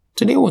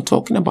Today we're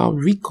talking about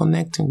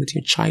reconnecting with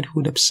your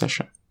childhood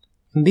obsession.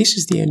 And this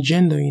is the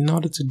agenda in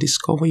order to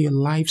discover your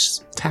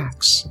life's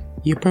tasks,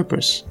 your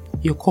purpose,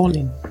 your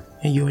calling,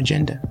 and your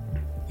agenda.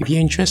 If you're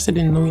interested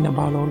in knowing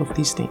about all of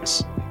these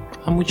things,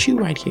 I'm with you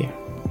right here.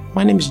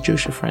 My name is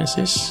Joshua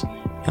Francis,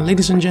 and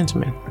ladies and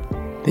gentlemen,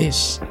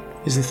 this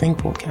is the Think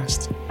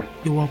Podcast.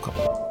 You're welcome.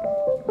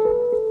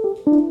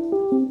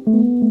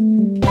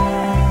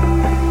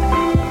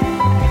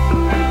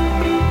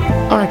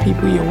 Alright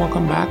people, you're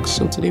welcome back.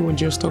 So today we're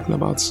just talking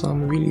about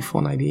some really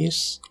fun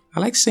ideas. I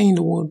like saying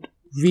the word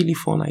really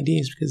fun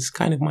ideas because it's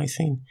kind of my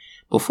thing.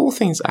 But 4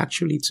 things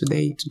actually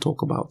today to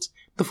talk about.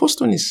 The first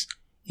one is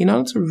in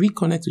order to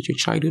reconnect with your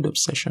childhood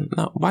obsession.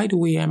 Now, by the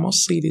way, I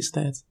must say this,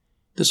 that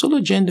the sole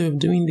agenda of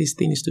doing this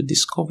thing is to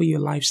discover your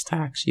life's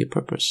tasks, your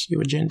purpose,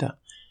 your agenda.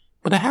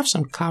 But I have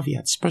some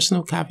caveats,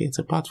 personal caveats,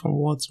 apart from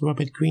what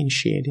Robert Greene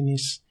shared in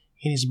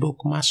his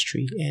book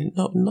Mastery, and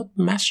not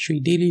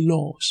Mastery, Daily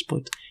Laws,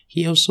 but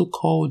he also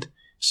called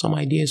some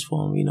ideas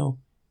from,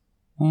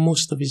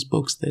 most of his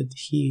books that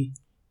he,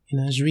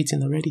 has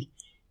written already.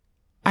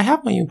 I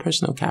have my own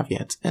personal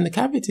caveat, and the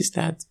caveat is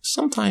that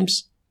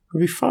sometimes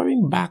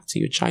referring back to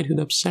your childhood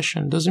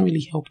obsession doesn't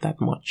really help that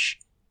much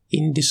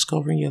in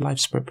discovering your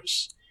life's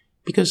purpose.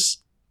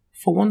 Because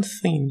for one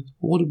thing,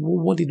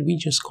 what did we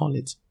just call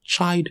it?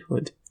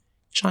 Childhood,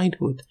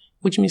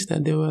 which means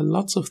that there are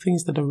lots of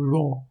things that are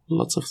raw,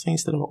 lots of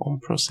things that are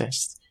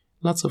unprocessed,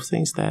 lots of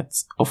things that,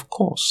 of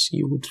course,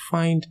 you would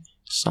find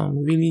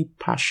some really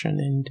passion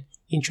and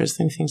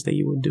interesting things that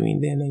you were doing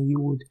then, and you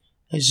would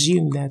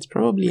assume that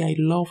probably I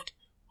loved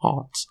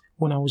art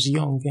when I was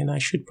young and I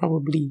should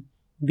probably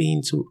be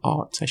into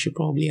art. I should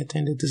probably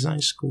attend a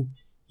design school.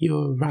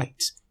 You're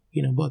right,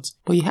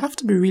 but you have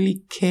to be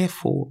really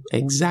careful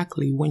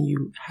exactly when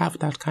you have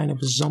that kind of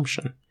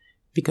assumption.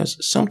 Because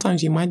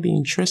sometimes you might be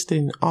interested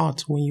in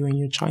art when you're in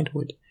your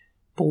childhood,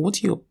 but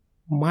what you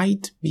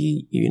might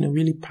be,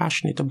 really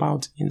passionate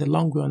about in the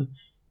long run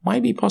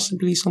might be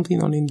possibly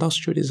something on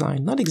industrial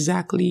design, not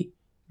exactly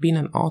being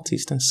an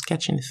artist and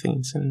sketching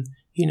things and,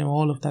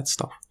 all of that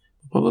stuff.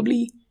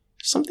 Probably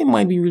something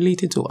might be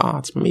related to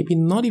art, maybe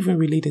not even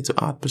related to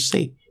art per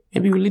se,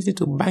 maybe related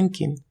to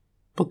banking,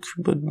 but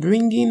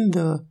bringing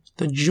the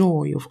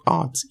joy of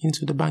art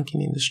into the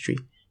banking industry,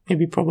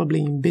 maybe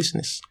probably in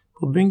business.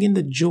 Bringing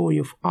the joy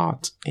of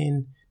art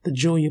and the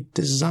joy of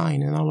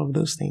design and all of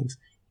those things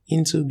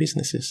into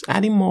businesses,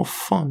 adding more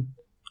fun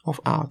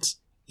of art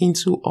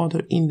into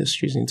other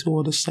industries, into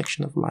other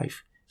sections of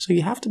life. So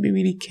you have to be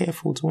really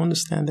careful to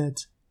understand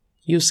that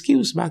your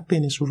skills back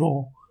then is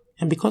raw,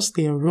 and because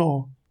they are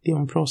raw, they're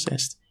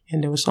unprocessed,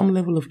 and there was some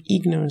level of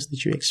ignorance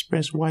that you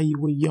expressed while you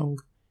were young.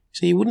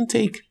 So you wouldn't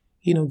take,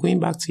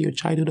 going back to your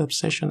childhood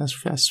obsession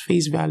as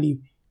face value.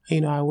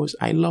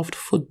 I loved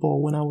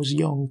football when I was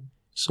young.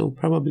 So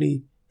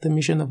probably the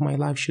mission of my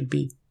life should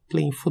be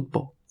playing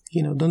football.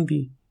 Don't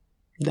be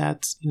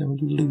that,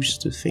 loose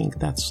to think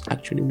that's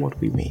actually what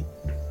we mean.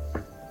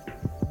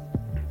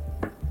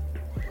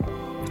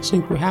 So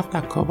if we have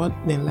that covered,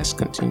 then let's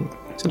continue.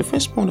 So the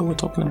first point that we're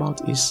talking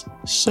about is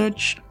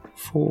search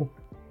for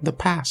the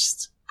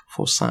past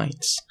for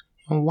signs.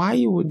 And why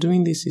you were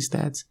doing this is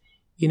that,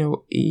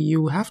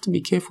 you have to be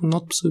careful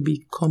not to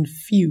be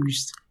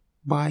confused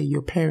by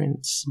your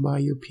parents, by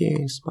your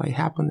peers, by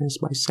happenings,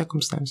 by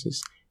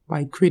circumstances,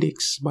 by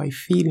critics, by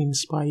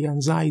feelings, by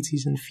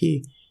anxieties and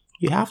fear.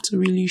 You have to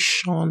really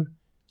shun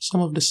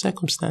some of the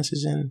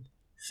circumstances and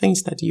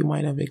things that you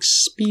might have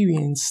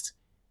experienced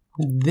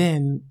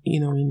then,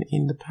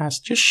 in the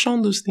past. Just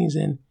shun those things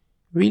and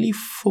really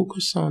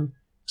focus on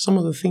some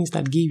of the things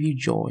that gave you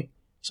joy,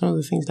 some of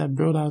the things that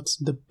brought out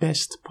the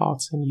best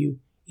parts in you.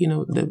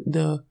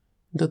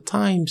 The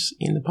times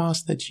in the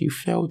past that you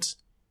felt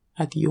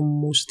at your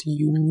most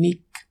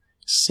unique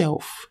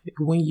self,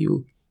 when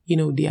you,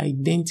 the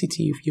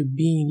identity of your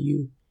being,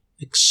 you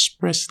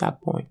express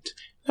that point.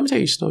 Let me tell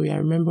you a story. I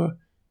remember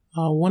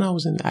when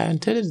I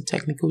attended the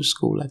technical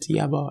school at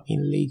Yaba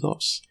in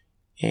Lagos,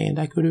 and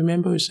I could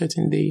remember a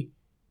certain day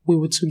we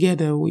were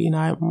together.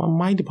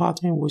 My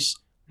department was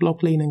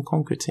block laying and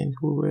concreting.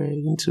 We were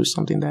into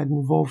something that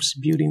involves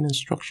building and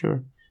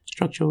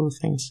structural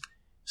things.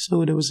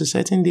 So there was a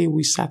certain day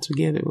we sat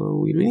together.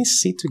 We didn't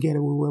sit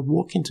together. We were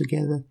working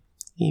together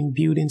in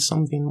building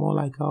something more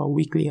like our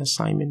weekly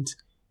assignment.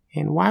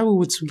 And while we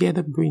were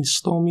together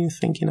brainstorming,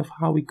 thinking of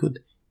how we could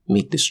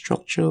make the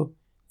structure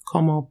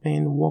come up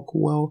and work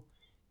well,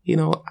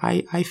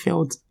 I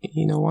felt,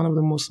 one of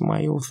the most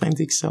my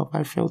authentic self.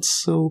 I felt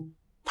so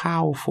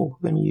powerful.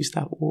 Let me use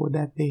that word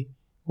that day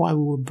while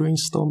we were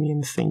brainstorming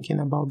and thinking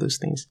about those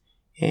things.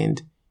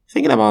 And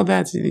thinking about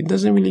that, it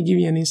doesn't really give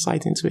you an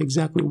insight into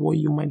exactly what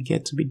you might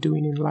get to be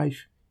doing in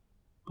life.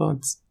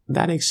 But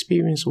that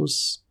experience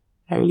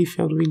I really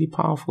felt really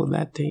powerful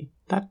that day.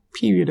 That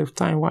period of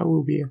time while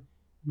we were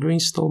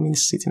brainstorming,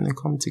 sitting and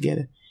coming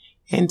together.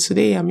 And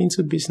today I'm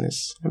into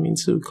business. I'm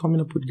into coming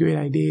up with great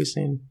ideas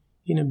and,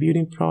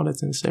 building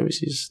products and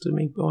services to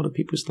make other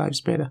people's lives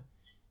better.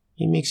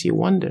 It makes you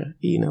wonder,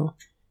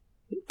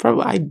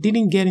 Probably I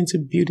didn't get into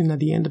building at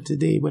the end of the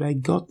day, but I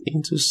got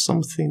into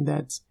something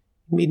that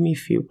made me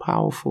feel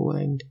powerful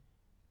and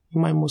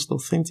in my most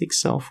authentic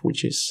self,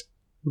 which is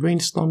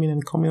brainstorming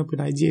and coming up with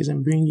ideas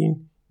and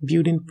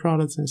building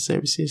products and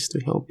services to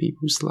help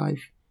people's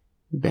life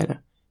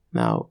better.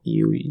 Now,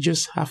 you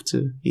just have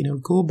to,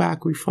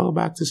 refer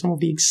back to some of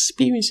the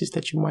experiences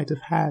that you might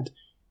have had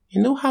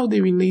and know how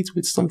they relate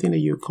with something that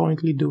you're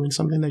currently doing,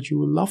 something that you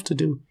would love to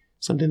do,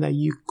 something that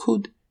you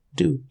could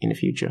do in the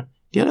future.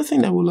 The other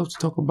thing that we'd love to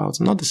talk about,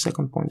 not the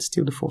second point,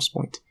 still the first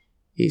point,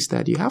 is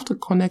that you have to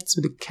connect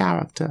to the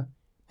character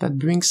that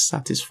brings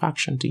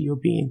satisfaction to your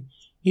being.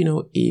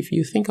 If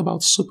you think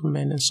about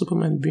Superman and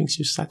Superman brings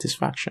you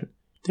satisfaction,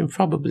 then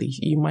probably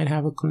you might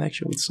have a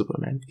connection with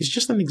Superman. It's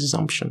just an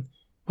assumption.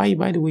 By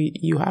the way,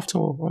 you have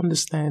to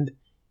understand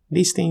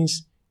these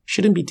things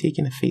shouldn't be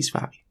taken at face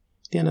value.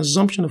 They're an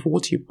assumption of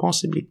what you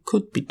possibly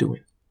could be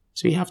doing.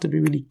 So you have to be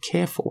really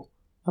careful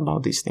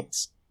about these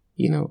things.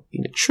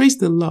 Trace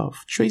the love,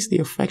 trace the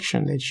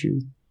affection that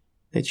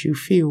you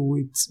feel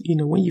with,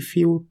 when you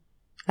feel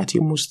at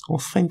your most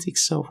authentic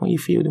self, when you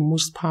feel the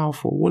most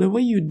powerful, whatever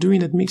you're doing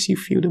that makes you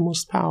feel the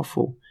most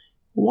powerful,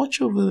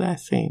 watch over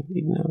that thing.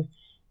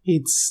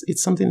 It's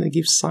something that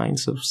gives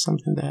signs of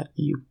something that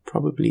you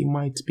probably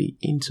might be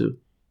into,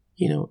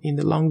 in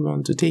the long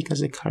run to take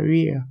as a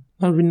career,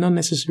 not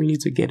necessarily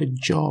to get a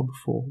job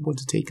for, but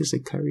to take as a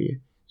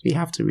career. So you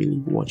have to really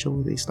watch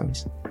over these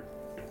things.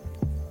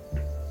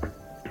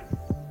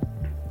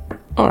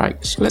 All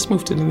right, so let's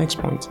move to the next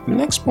point. The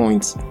next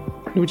point,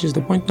 which is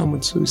the point number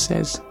 2,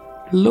 says,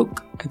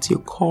 look at your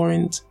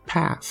current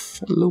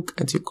path. Look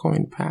at your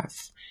current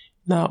path.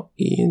 Now,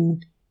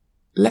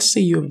 let's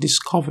say you have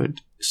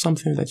discovered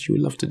something that you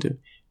would love to do.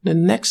 The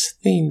next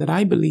thing that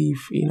I believe,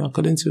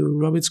 according to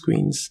Robert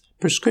Greene's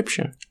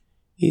prescription,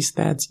 is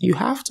that you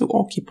have to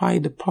occupy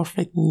the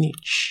perfect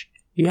niche.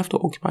 You have to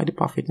occupy the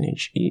perfect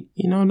niche.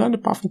 Not the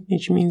perfect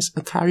niche means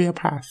a career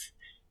path.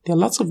 There are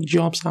lots of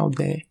jobs out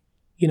there,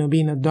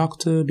 being a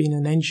doctor, being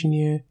an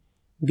engineer,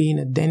 being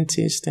a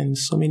dentist, and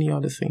so many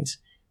other things.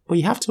 But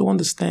you have to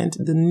understand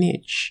the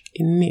niche.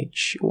 A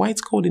niche. Why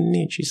it's called a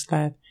niche is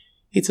that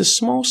it's a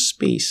small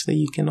space that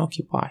you can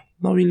occupy,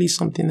 not really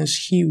something as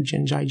huge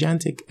and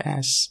gigantic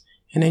as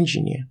an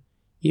engineer.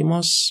 You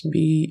must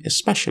be a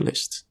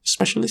specialist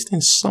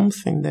in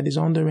something that is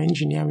under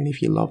engineering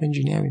if you love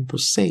engineering per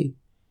se,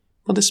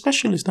 but a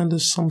specialist under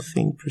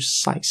something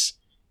precise,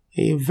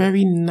 a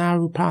very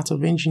narrow part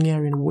of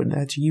engineering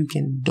that you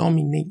can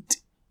dominate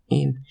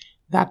in.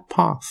 That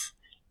path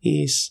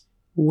is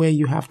where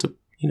you have to,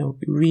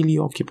 really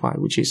occupy,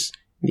 which is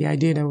the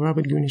idea that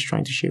Robert Greene is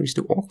trying to share, is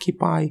to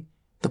occupy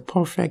the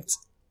perfect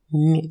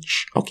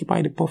niche.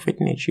 Occupy the perfect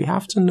niche. You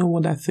have to know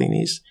what that thing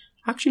is.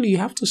 Actually, you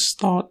have to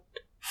start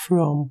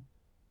from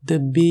the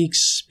big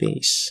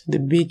space, the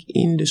big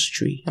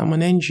industry. I'm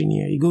an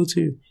engineer. You go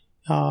to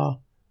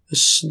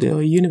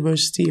the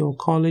university or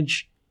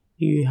college,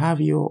 you have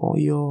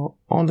your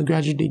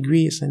undergraduate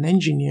degree as an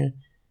engineer.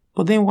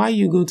 But then why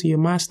you go to your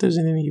master's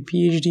and then your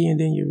PhD and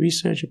then your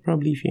research,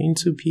 probably if you're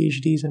into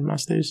PhDs and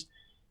masters,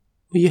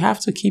 but you have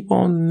to keep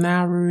on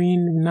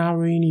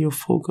narrowing your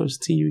focus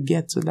till you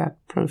get to that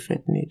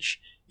perfect niche.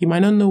 You might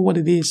not know what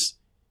it is,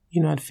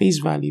 at face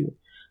value.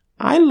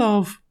 I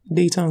love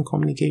data and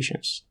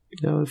communications.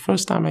 The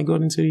first time I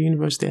got into the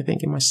university, I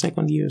think in my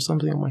second year or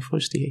something, on my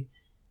first year,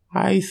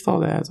 I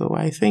thought that,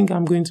 I think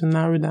I'm going to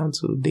narrow down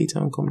to data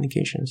and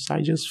communications.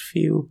 I just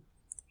feel,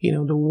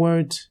 the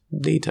word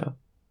data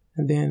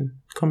and then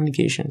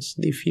communications,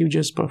 they feel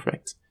just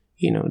perfect.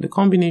 The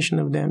combination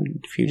of them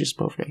feel just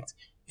perfect.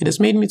 It has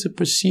made me to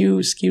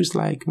pursue skills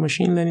like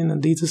machine learning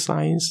and data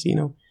science,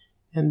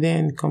 and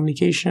then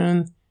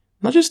communication,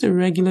 not just the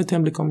regular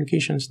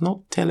telecommunications,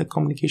 not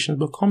telecommunications,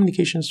 but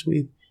communications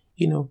with,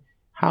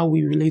 how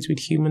we relate with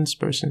humans,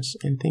 persons,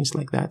 and things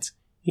like that.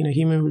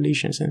 Human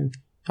relations and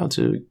how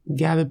to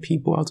gather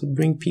people, how to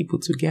bring people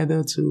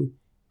together to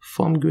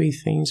form great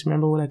things.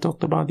 Remember what I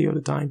talked about the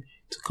other time,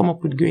 to come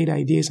up with great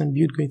ideas and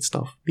build great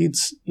stuff, build,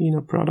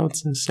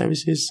 products and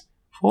services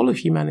for all of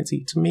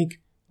humanity to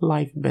make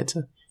life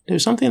better.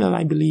 There's something that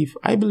I believe.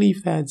 I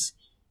believe that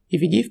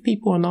if you give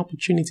people an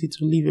opportunity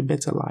to live a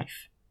better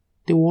life,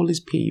 they will always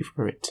pay you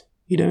for it.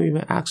 You don't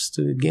even ask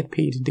to get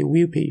paid. They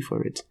will pay you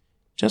for it.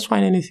 Just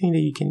find anything that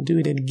you can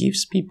do that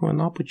gives people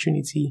an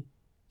opportunity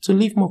to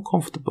live more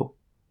comfortable,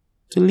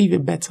 to live a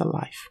better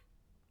life.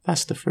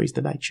 That's the phrase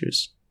that I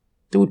choose.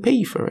 They would pay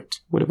you for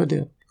it, whatever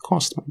the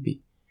cost might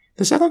be.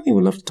 The second thing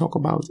we'd love to talk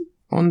about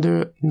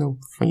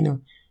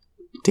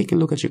take a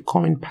look at your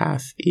current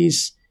path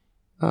is,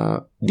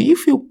 do you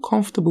feel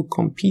comfortable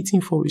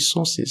competing for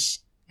resources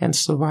and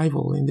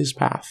survival in this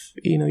path?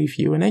 If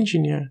you're an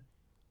engineer,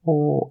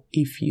 or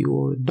if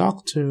you're a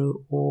doctor,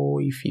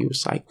 or if you're a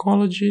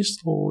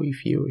psychologist, or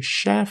if you're a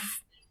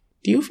chef,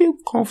 do you feel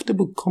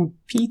comfortable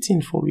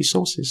competing for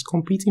resources,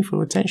 competing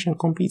for attention,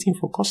 competing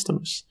for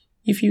customers?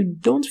 If you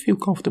don't feel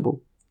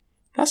comfortable,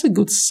 that's a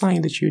good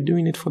sign that you're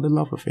doing it for the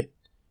love of it.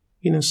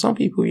 Some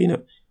people,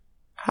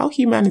 how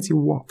humanity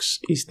works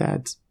is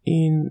that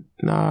in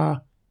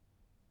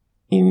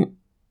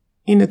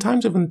In the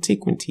times of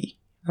antiquity,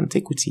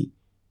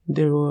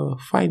 they were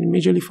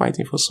majorly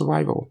fighting for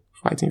survival,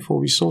 fighting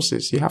for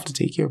resources. You have to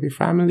take care of your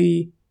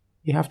family.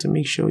 You have to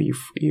make sure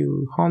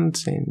you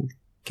hunt and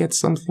get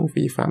something for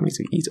your family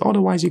to eat.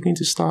 Otherwise, you're going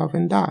to starve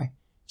and die.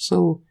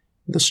 So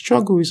the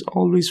struggle is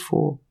always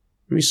for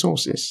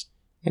resources,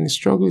 and the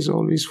struggle is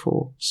always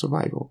for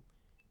survival.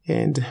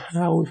 And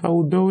if I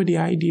would borrow the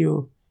idea,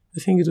 I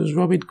think it was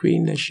Robert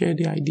Greene that shared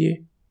the idea.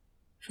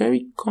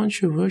 Very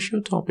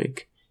controversial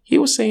topic. He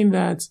was saying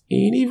that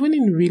even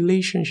in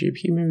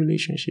human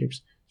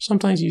relationships,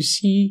 sometimes you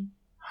see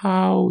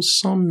how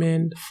some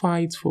men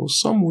fight for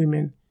some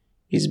women.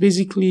 It's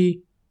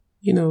basically,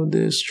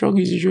 the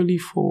struggle is usually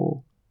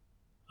for,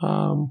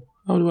 how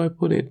do I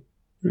put it?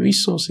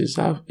 Resources.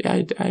 I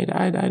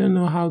don't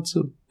know how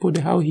to put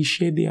it, how he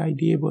shared the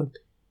idea, but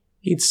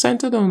it's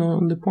centered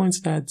on the points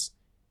that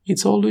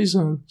it's always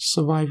on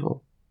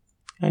survival,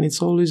 and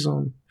it's always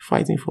on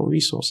fighting for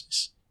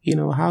resources.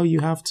 How you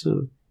have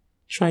to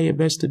try your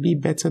best to be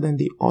better than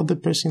the other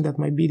person that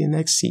might be the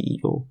next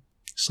CEO.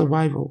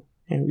 Survival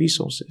and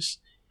resources.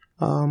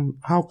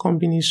 How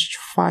companies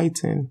fight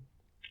and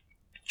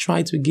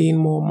try to gain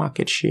more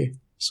market share.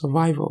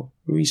 Survival,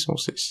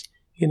 resources.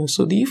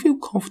 So do you feel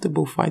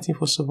comfortable fighting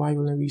for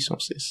survival and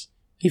resources?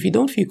 If you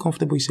don't feel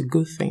comfortable, it's a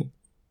good thing.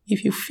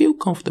 If you feel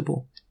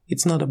comfortable,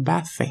 it's not a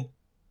bad thing.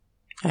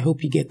 I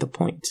hope you get the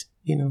point,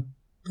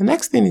 The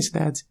next thing is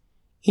that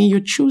in your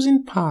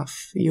chosen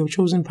path,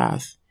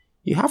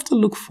 you have to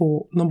look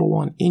for, number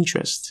one,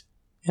 interest.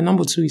 And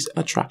number two is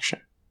attraction.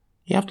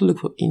 You have to look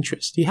for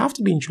interest. You have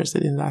to be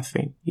interested in that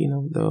thing,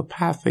 the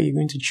path that you're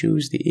going to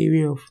choose, the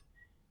area of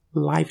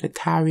life, the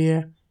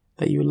career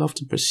that you love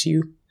to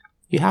pursue.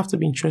 You have to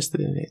be interested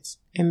in it.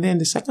 And then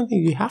the second thing,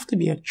 you have to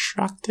be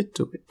attracted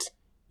to it.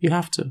 You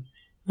have to.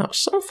 Now,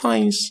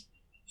 sometimes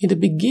in the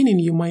beginning,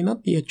 you might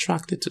not be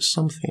attracted to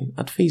something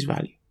at face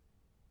value.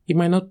 You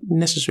might not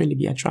necessarily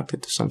be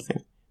attracted to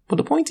something. But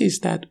the point is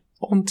that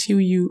until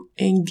you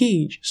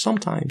engage,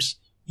 sometimes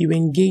you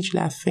engage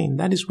that thing.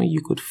 That is when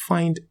you could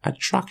find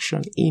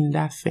attraction in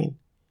that thing.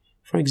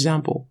 For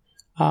example,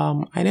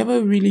 I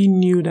never really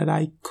knew that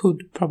I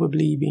could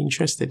probably be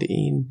interested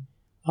in,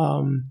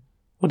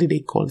 what did they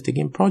call it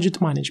again?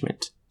 Project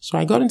management. So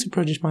I got into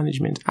project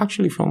management.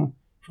 Actually, from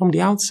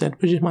the outset,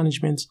 project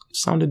management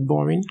sounded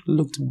boring,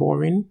 looked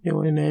boring,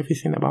 and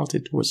everything about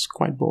it was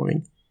quite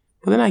boring.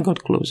 But then I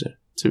got closer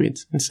to it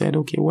and said,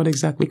 okay, what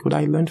exactly could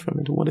I learn from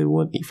it?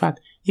 In fact,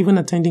 even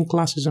attending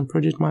classes on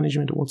project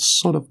management was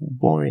sort of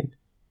boring.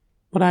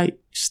 But I,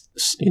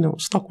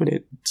 stuck with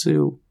it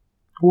to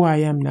who I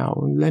am now.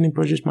 And learning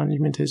project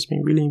management has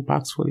been really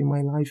impactful in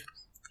my life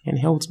and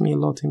helped me a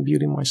lot in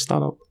building my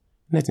startup,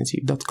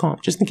 netintuitive.com.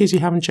 Just in case you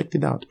haven't checked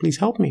it out, please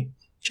help me.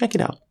 Check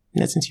it out,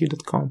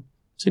 netintuitive.com.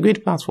 It's a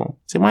great platform.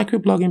 It's a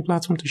micro-blogging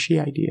platform to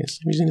share ideas.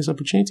 I'm using this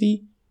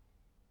opportunity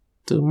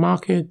to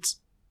market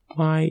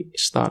my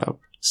startup.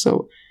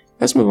 So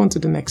let's move on to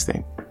the next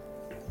thing.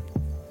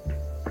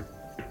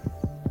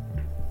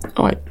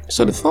 All right.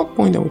 So the third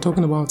point that we're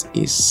talking about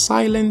is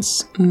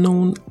silence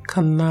known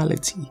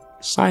carnality.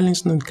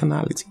 Silence known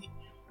carnality.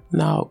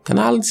 Now,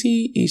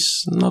 carnality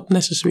is not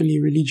necessarily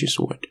a religious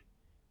word.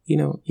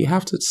 You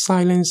have to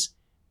silence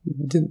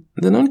the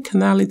known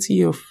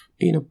carnality of,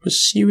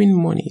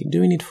 pursuing money,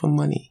 doing it for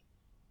money.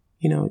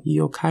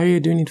 Your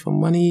career, doing it for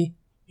money.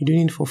 You're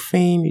doing it for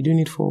fame. You're doing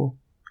it for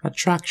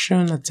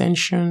attraction,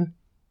 attention.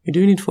 You're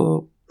doing it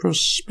for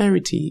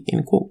prosperity,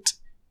 in quote.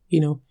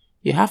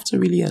 You have to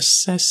really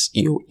assess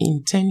your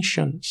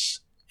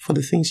intentions for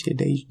the things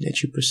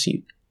that you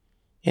pursue.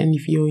 And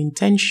if your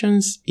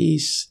intentions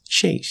is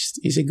chaste,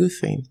 is a good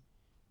thing.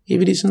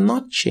 If it is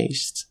not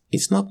chaste,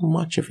 it's not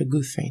much of a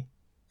good thing.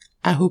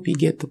 I hope you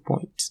get the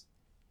point.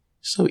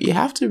 So you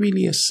have to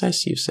really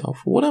assess yourself.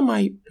 What am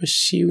I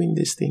pursuing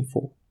this thing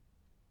for?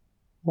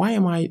 Why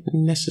am I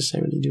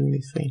necessarily doing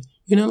this thing?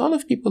 A lot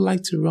of people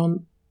like to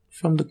run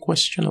from the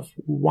question of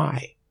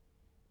why,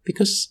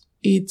 because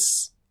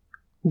it's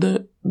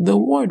the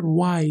word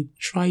why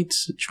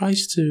tries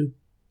to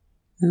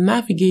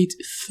navigate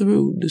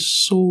through the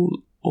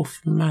soul of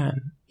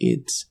man.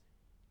 It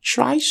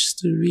tries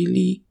to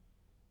really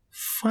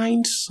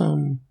find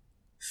some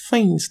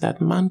things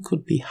that man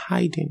could be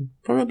hiding.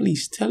 Probably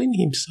he's telling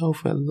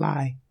himself a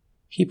lie.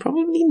 He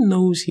probably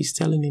knows he's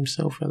telling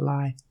himself a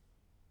lie,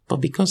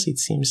 but because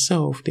it's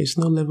himself, there's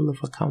no level of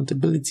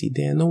accountability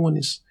there. No one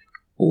is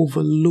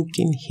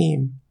overlooking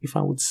him. If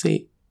I would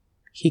say,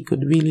 he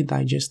could really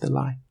digest the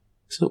lie.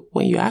 So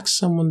when you ask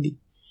someone,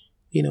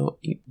 you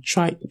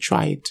try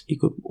it. You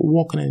could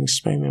walk on an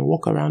experiment,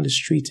 walk around the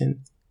street and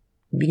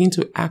begin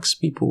to ask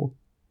people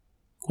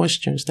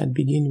questions that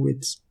begin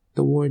with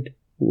the word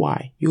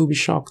why. You'll be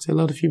shocked. A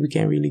lot of people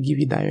can't really give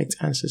you direct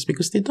answers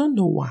because they don't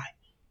know why.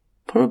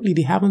 Probably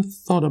they haven't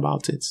thought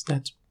about it,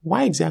 that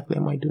why exactly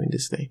am I doing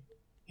this thing?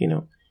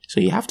 So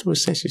you have to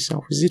assess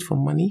yourself. Is it for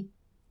money?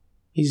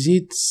 Is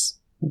it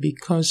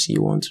because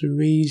you want to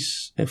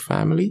raise a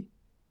family?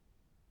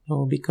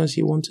 Or because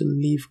you want to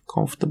live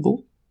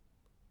comfortable?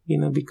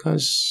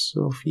 because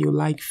of you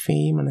like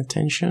fame and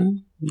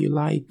attention, you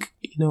like,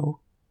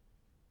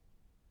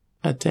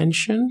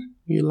 attention,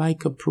 you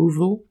like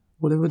approval,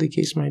 whatever the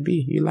case might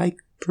be. You like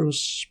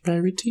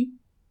prosperity,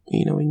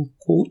 in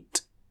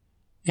quote.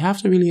 You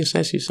have to really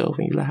assess yourself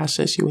and you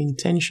assess your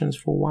intentions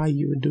for why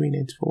you're doing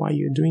it, for why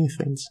you're doing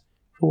things,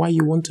 for why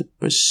you want to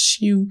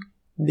pursue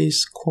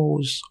this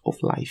cause of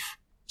life.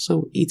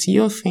 So it's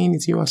your thing,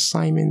 it's your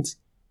assignment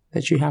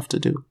that you have to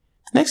do.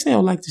 The next thing I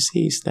would like to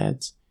say is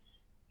that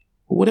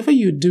whatever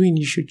you're doing,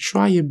 you should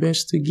try your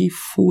best to give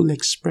full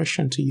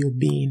expression to your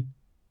being.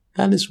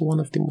 That is one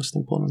of the most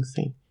important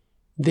things.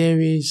 There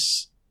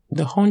is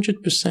the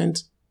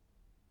 100%,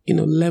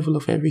 level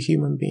of every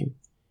human being.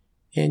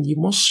 And you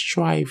must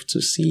strive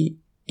to see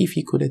if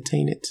you could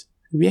attain it.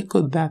 Where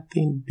could that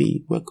thing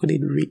be? Where could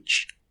it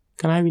reach?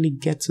 Can I really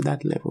get to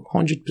that level?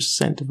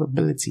 100% of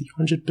ability,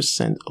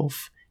 100%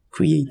 of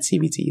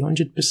creativity,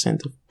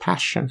 100% of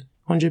passion,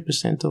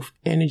 100% of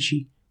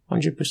energy,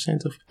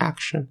 100% of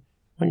action,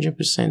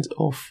 100%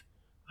 of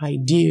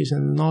ideas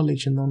and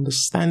knowledge and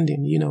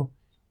understanding,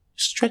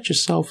 stretch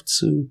yourself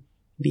to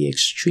the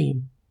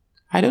extreme.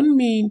 I don't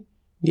mean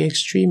the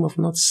extreme of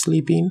not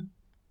sleeping,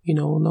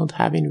 not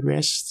having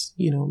rest,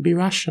 be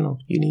rational.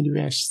 You need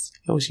rest,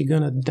 else you're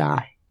going to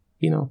die,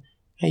 and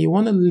you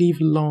want to live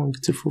long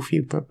to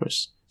fulfill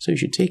purpose. So you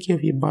should take care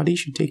of your body, you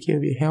should take care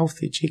of your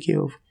health, you take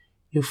care of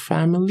your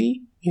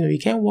family. You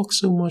can't work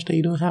so much that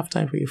you don't have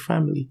time for your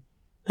family.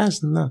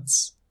 That's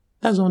nuts.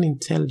 That's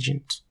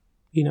unintelligent.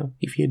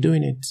 If you're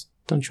doing it,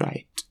 don't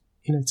try it.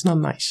 It's not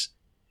nice.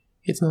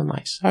 It's not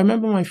nice. I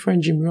remember my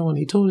friend Jim Rohn,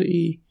 he told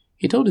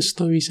a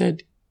story. He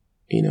said,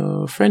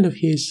 a friend of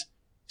his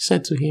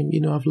said to him,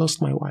 I've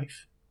lost my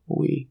wife.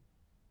 We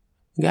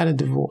got a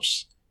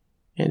divorce.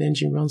 And then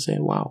Jim Rohn said,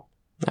 wow,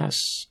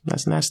 that's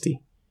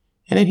nasty.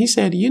 And then he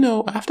said,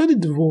 after the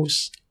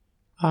divorce,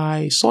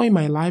 I saw in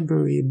my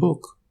library a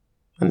book.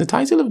 And the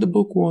title of the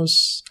book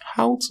was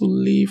How to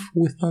Live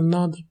with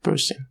Another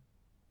Person.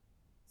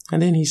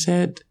 And then he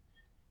said,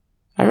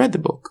 I read the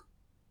book.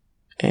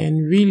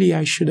 And really,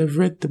 I should have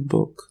read the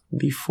book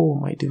before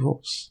my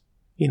divorce.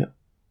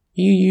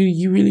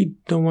 You really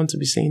don't want to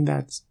be saying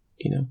that,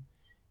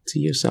 to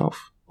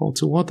yourself or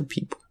to other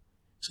people.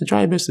 So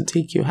try your best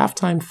to have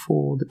time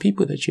for the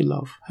people that you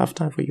love. Have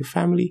time for your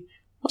family.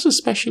 Also,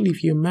 especially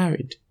if you're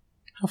married,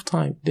 have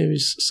time. There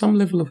is some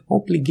level of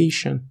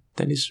obligation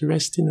that is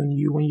resting on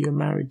you when you're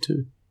married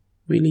to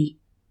really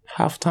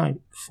have time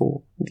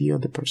for the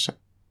other person.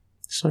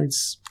 So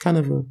it's kind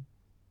of a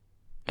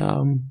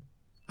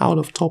out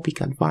of topic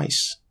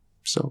advice.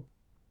 So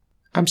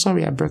I'm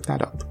sorry I brought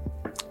that up.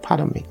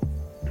 Pardon me.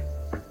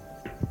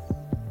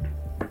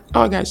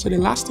 Alright guys, so the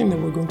last thing that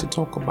we're going to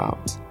talk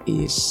about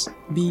is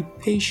be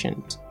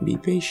patient. Be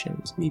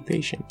patient. Be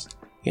patient.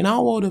 In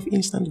our world of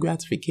instant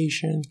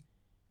gratification,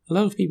 a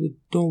lot of people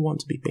don't want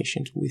to be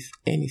patient with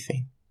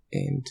anything.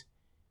 And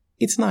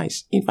it's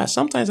nice. In fact,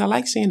 sometimes I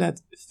like saying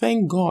that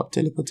thank God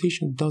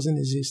teleportation doesn't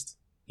exist,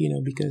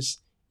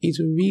 because it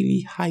will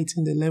really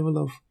heighten the level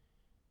of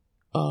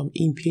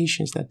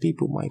impatience that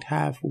people might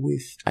have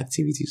with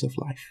activities of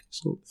life.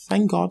 So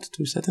thank God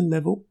to a certain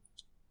level,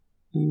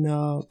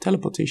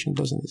 teleportation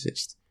doesn't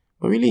exist.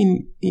 But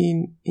really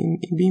in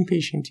being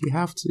patient, you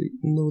have to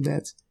know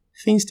that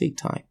things take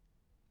time.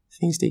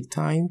 Things take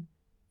time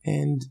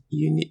and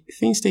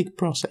things take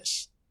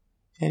process.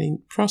 And in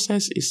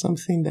process is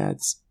something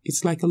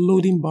it's like a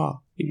loading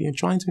bar. If you're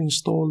trying to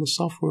install the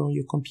software on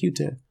your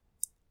computer,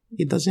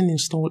 it doesn't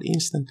install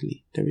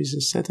instantly. There is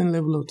a certain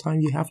level of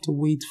time you have to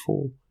wait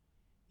for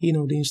the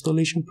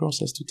installation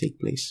process to take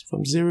place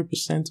from 0%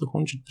 to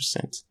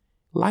 100%.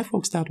 Life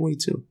works that way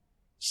too.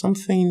 Some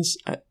things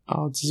are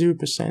at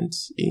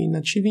 0%. In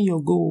achieving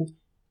your goal,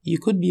 you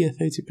could be at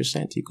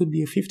 30%, you could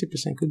be at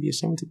 50%, could be at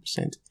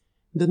 70%.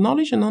 The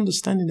knowledge and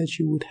understanding that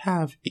you would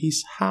have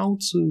is how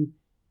to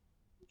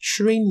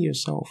train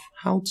yourself,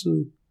 how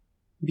to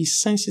be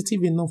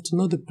sensitive enough to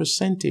know the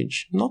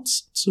percentage, not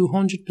to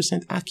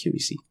 100%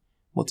 accuracy,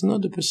 but to know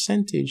the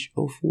percentage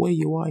of where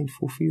you are in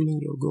fulfilling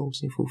your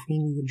goals, in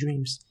fulfilling your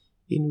dreams,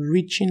 in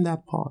reaching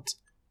that part,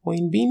 or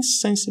in being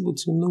sensible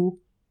to know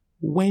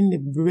when the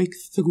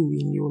breakthrough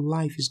in your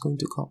life is going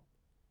to come,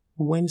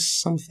 when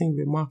something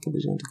remarkable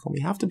is going to come.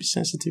 You have to be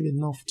sensitive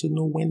enough to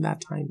know when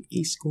that time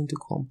is going to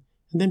come,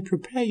 and then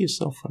prepare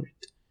yourself for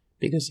it,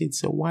 because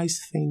it's a wise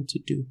thing to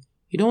do.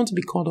 You don't want to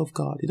be caught off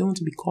guard. You don't want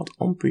to be caught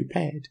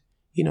unprepared.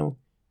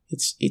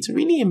 It's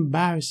really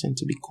embarrassing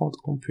to be caught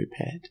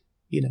unprepared.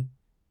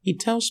 It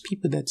tells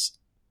people that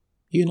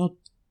you're not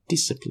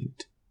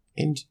disciplined,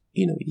 and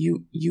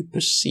you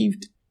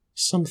perceived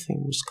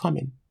something was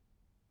coming,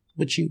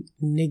 but you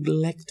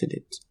neglected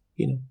it.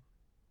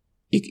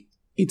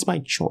 It's by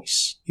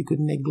choice. You could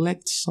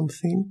neglect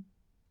something.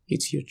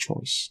 It's your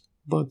choice.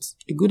 But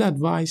a good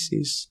advice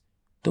is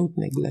don't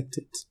neglect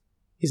it.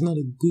 It's not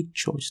a good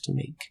choice to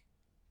make.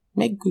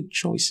 Make good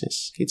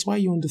choices. It's why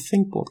you're on the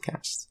Think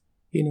podcast.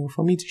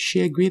 For me to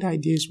share great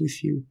ideas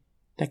with you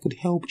that could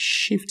help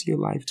shift your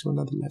life to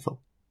another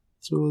level,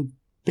 to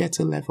a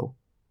better level.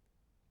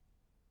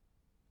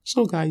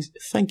 So guys,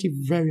 thank you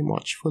very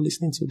much for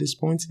listening to this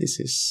point. This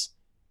is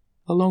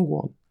a long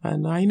one,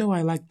 and I know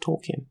I like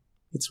talking.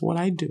 It's what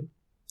I do.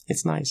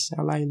 It's nice.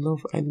 I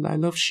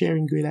love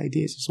sharing great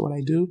ideas. It's what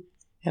I do.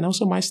 And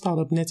also my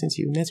startup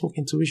Network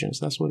Intuitions,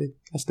 that's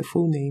the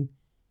full name,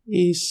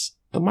 is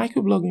a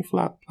microblogging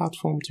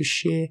platform to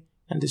share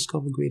and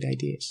discover great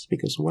ideas.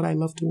 Because what I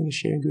love doing is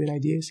sharing great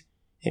ideas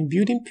and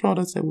building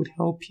products that would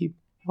help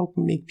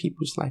make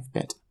people's life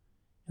better.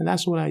 And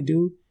that's what I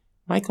do.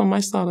 My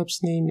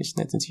startup's name is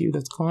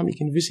netintoyou.com. You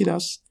can visit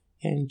us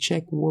and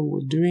check what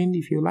we're doing.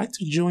 If you'd like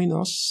to join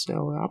us,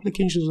 our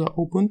applications are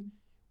open.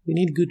 We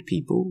need good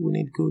people. We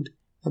need good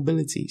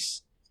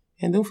abilities.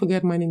 And don't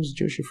forget, my name is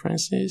Joshua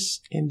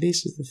Francis, and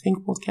this is the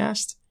Think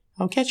Podcast.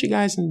 I'll catch you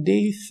guys in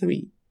day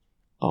 3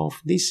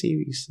 of this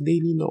series,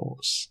 Daily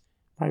Laws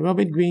by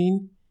Robert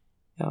Greene.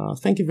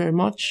 Thank you very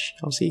much.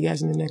 I'll see you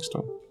guys in the next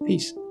one.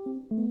 Peace.